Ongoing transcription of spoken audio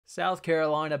South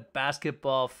Carolina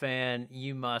basketball fan,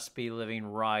 you must be living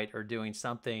right or doing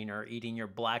something or eating your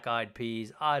black-eyed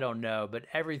peas. I don't know, but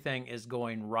everything is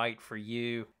going right for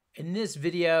you. In this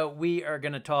video, we are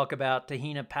going to talk about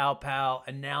Te-Hina Paopao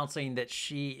announcing that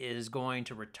she is going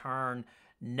to return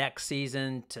next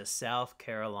season to South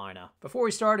Carolina. Before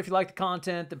we start, if you like the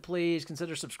content, then please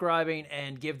consider subscribing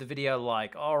and give the video a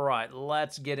like. All right,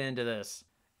 let's get into this.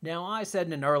 Now, I said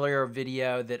in an earlier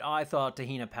video that I thought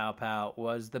Te-Hina Paopao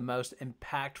was the most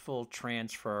impactful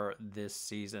transfer this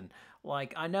season.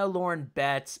 Like, I know Lauren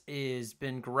Betts has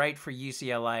been great for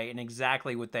UCLA and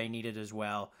exactly what they needed as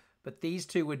well, but these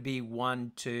two would be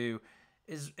 1-2.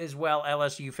 As well,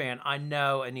 LSU fan, I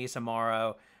know Anissa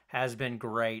Morrow has been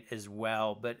great as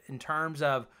well, but in terms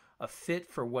of a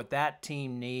fit for what that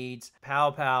team needs,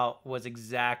 Paopao was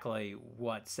exactly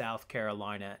what South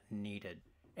Carolina needed.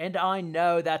 And I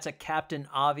know that's a Captain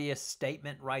Obvious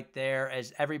statement right there,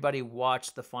 as everybody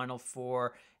watched the Final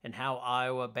Four and how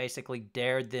Iowa basically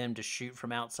dared them to shoot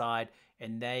from outside,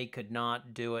 and they could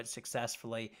not do it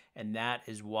successfully, and that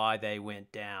is why they went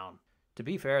down. To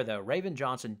be fair, though, Raven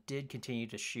Johnson did continue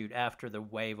to shoot after the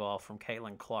wave off from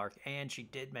Caitlin Clark, and she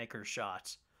did make her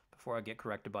shots, before I get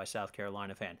corrected by a South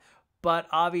Carolina fan. But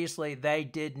obviously, they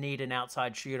did need an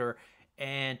outside shooter,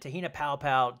 and Te-Hina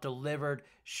Paopao delivered,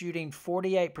 shooting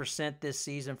 48% this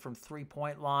season from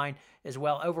three-point line, as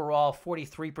well overall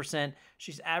 43%.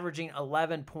 She's averaging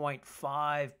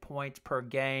 11.5 points per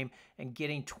game and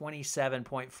getting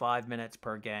 27.5 minutes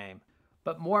per game.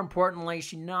 But more importantly,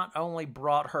 she not only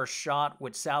brought her shot,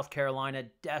 which South Carolina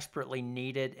desperately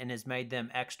needed and has made them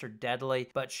extra deadly,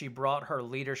 but she brought her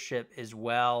leadership as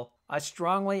well. I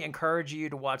strongly encourage you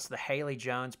to watch the Haley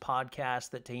Jones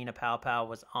podcast that Te-Hina Paopao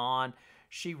was on.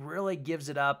 She really gives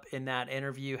it up in that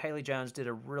interview. Haley Jones did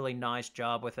a really nice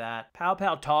job with that.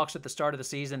 Paopao talks at the start of the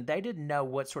season. They didn't know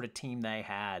what sort of team they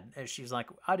had. She's like,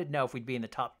 I didn't know if we'd be in the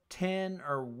top 10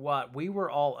 or what. We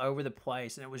were all over the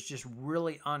place, and it was just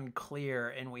really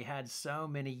unclear, and we had so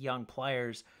many young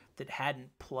players that hadn't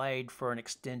played for an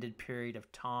extended period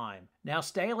of time. Now,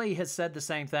 Staley has said the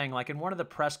same thing. Like in one of the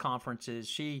press conferences,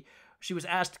 she was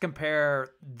asked to compare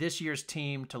this year's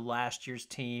team to last year's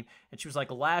team, and she was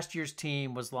like, last year's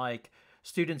team was like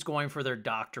students going for their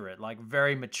doctorate, like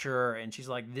very mature, and she's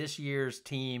like, this year's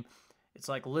team, it's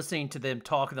like listening to them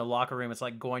talk in the locker room, it's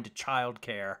like going to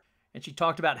childcare. And she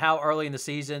talked about how early in the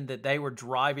season that they were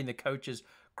driving the coaches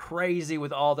crazy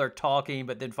with all their talking,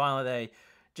 but then finally they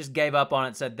just gave up on it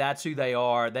and said that's who they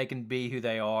are, they can be who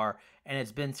they are, and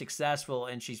it's been successful,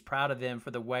 and she's proud of them for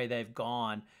the way they've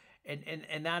gone.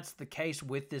 And that's the case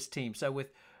with this team. So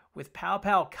with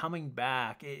Paopao coming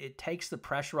back, it takes the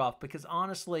pressure off, because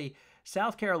honestly,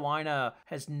 South Carolina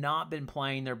has not been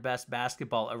playing their best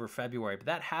basketball over February. But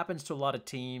that happens to a lot of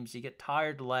teams. You get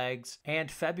tired legs, and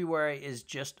February is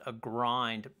just a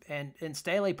grind. And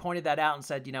Staley pointed that out and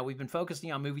said, you know, we've been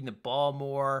focusing on moving the ball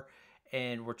more,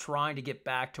 and we're trying to get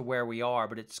back to where we are.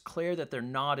 But it's clear that they're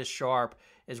not as sharp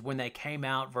as when they came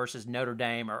out versus Notre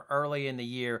Dame or early in the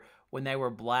year when they were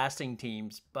blasting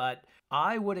teams. But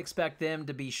I would expect them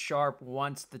to be sharp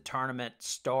once the tournament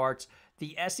starts.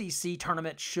 The SEC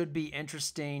tournament should be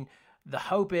interesting. The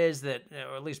hope is that,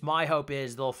 or at least my hope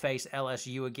is, they'll face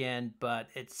LSU again, but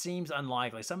it seems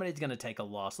unlikely. Somebody's going to take a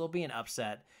loss. There'll be an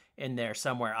upset in there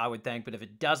somewhere, I would think. But if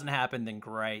it doesn't happen, then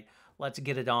great. Let's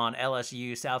get it on.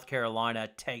 LSU, South Carolina,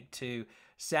 take two.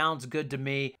 Sounds good to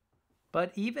me.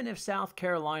 But even if South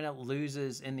Carolina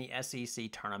loses in the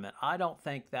SEC tournament, I don't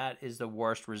think that is the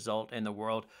worst result in the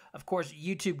world. Of course,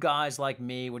 YouTube guys like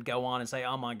me would go on and say,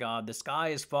 oh my God, the sky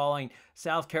is falling.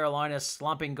 South Carolina is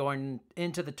slumping going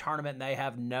into the tournament and they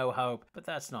have no hope. But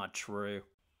that's not true.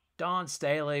 Dawn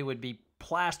Staley would be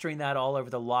plastering that all over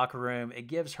the locker room. It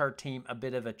gives her team a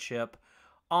bit of a chip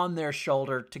on their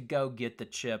shoulder to go get the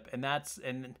chip. And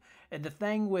the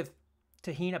thing with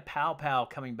Te-Hina Paopao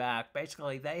coming back,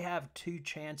 basically they have two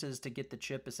chances to get the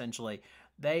chip essentially.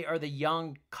 They are the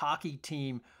young, cocky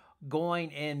team going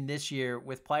in this year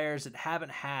with players that haven't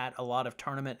had a lot of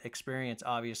tournament experience,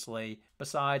 obviously,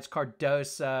 besides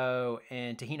Cardoso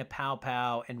and Te-Hina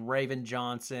Paopao and Raven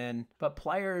Johnson. But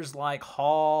players like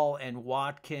Hall and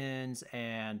Watkins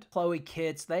and Chloe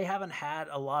Kitts, they haven't had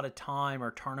a lot of time or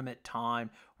tournament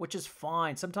time, which is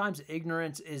fine. Sometimes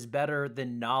ignorance is better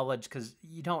than knowledge because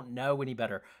you don't know any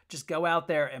better. Just go out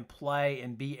there and play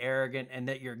and be arrogant and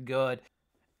that you're good.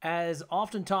 As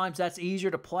oftentimes that's easier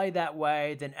to play that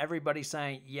way than everybody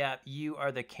saying, yeah, you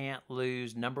are the can't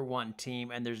lose #1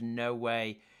 team and there's no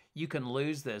way you can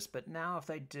lose this. But now if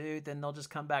they do, then they'll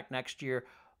just come back next year,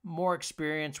 more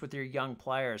experience with your young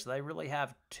players. They really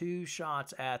have two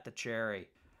shots at the cherry.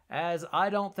 as I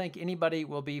don't think anybody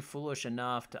will be foolish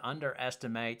enough to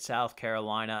underestimate South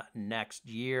Carolina next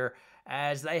year,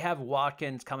 as they have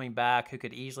Watkins coming back who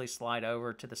could easily slide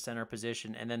over to the center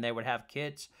position, and then they would have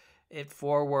Kitts at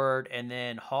forward, and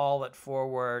then Hall at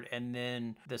forward, and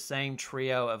then the same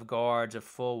trio of guards of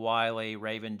Full Wiley,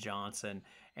 Raven Johnson,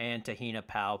 and Te-Hina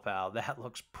Paopao. That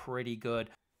looks pretty good.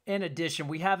 In addition,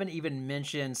 we haven't even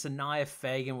mentioned Sanaya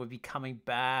Fagan would be coming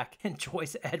back, and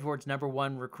Joyce Edwards,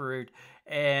 #1 recruit,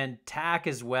 and Tack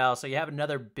as well. So you have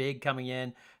another big coming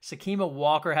in. Sakima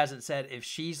Walker hasn't said if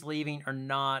she's leaving or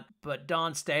not, but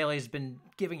Dawn Staley's been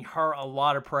giving her a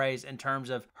lot of praise in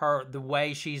terms of the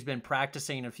way she's been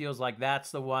practicing, and feels like that's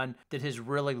the one that has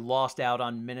really lost out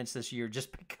on minutes this year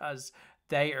just because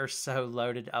they are so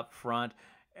loaded up front.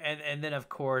 And then, of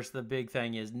course, the big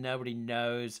thing is nobody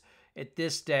knows at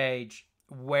this stage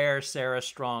where Sarah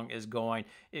Strong is going.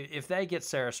 If they get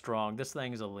Sarah Strong, this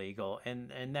thing is illegal,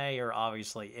 and they are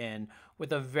obviously in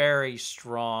with a very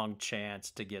strong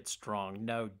chance to get Strong,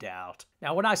 no doubt.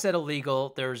 Now, when I said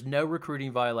illegal, there's no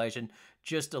recruiting violation,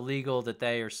 just illegal that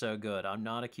they are so good. I'm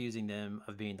not accusing them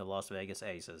of being the Las Vegas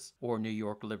Aces or New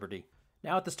York Liberty.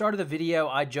 Now, at the start of the video,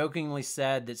 I jokingly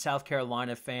said that South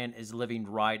Carolina fan is living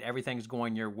right. Everything's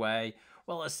going your way.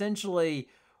 Well, essentially,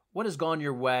 what has gone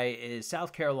your way is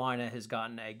South Carolina has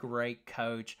gotten a great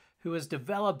coach who has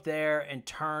developed there and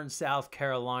turned South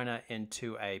Carolina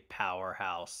into a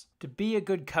powerhouse. To be a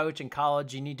good coach in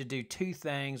college, you need to do two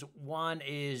things. One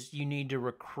is you need to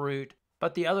recruit,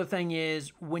 but the other thing is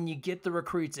when you get the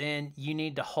recruits in, you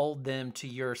need to hold them to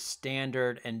your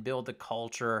standard and build the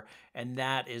culture, and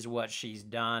that is what she's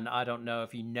done. I don't know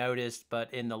if you noticed,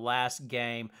 but in the last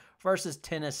game versus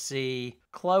Tennessee,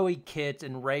 Chloe Kitts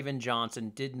and Raven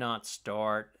Johnson did not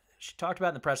start. She talked about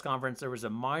in the press conference there was a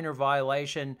minor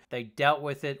violation. They dealt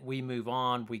with it. We move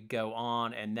on. We go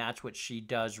on. And that's what she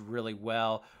does really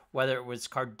well. Whether it was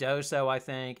Cardoso, I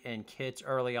think, and Kitts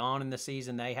early on in the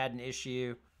season, they had an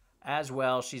issue as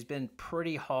well. She's been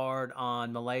pretty hard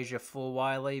on Malaysia Full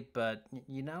Wiley, but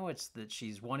you know it's that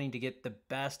she's wanting to get the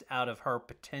best out of her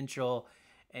potential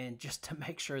and just to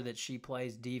make sure that she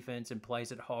plays defense and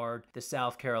plays it hard the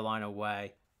South Carolina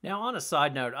way. Now, on a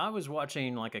side note, I was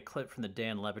watching like a clip from the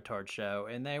Dan Le Batard show,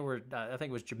 and they were, I think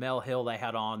it was Jamel Hill they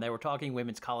had on. They were talking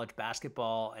women's college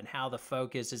basketball and how the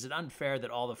focus, is it unfair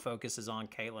that all the focus is on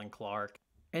Caitlin Clark?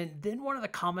 And then one of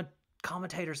the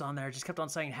commentators on there just kept on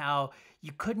saying how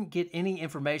you couldn't get any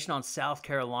information on South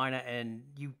Carolina and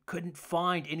you couldn't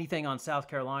find anything on South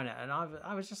Carolina. And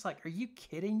I was just like, are you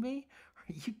kidding me?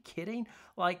 Are you kidding?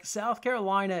 Like, South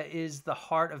Carolina is the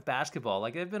heart of basketball.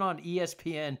 Like, they've been on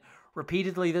ESPN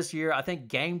repeatedly this year. I think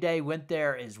Game Day went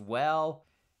there as well.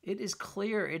 It is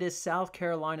clear it is South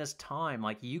Carolina's time.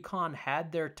 Like, UConn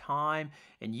had their time,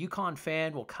 and UConn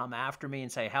fan will come after me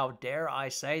and say, how dare I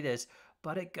say this?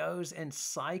 But it goes in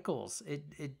cycles.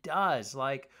 It does.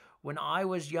 Like, when I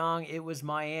was young, it was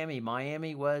Miami.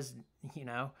 Miami was, you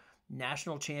know,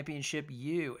 national championship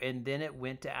U, and then it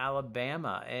went to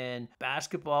Alabama. And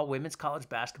basketball, women's college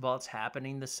basketball, it's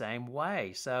happening the same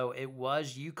way. So it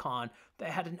was UConn. They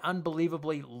had an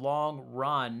unbelievably long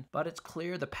run, but it's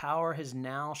clear the power has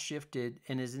now shifted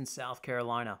and is in South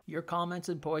Carolina. Your comments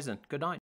and poison. Good night.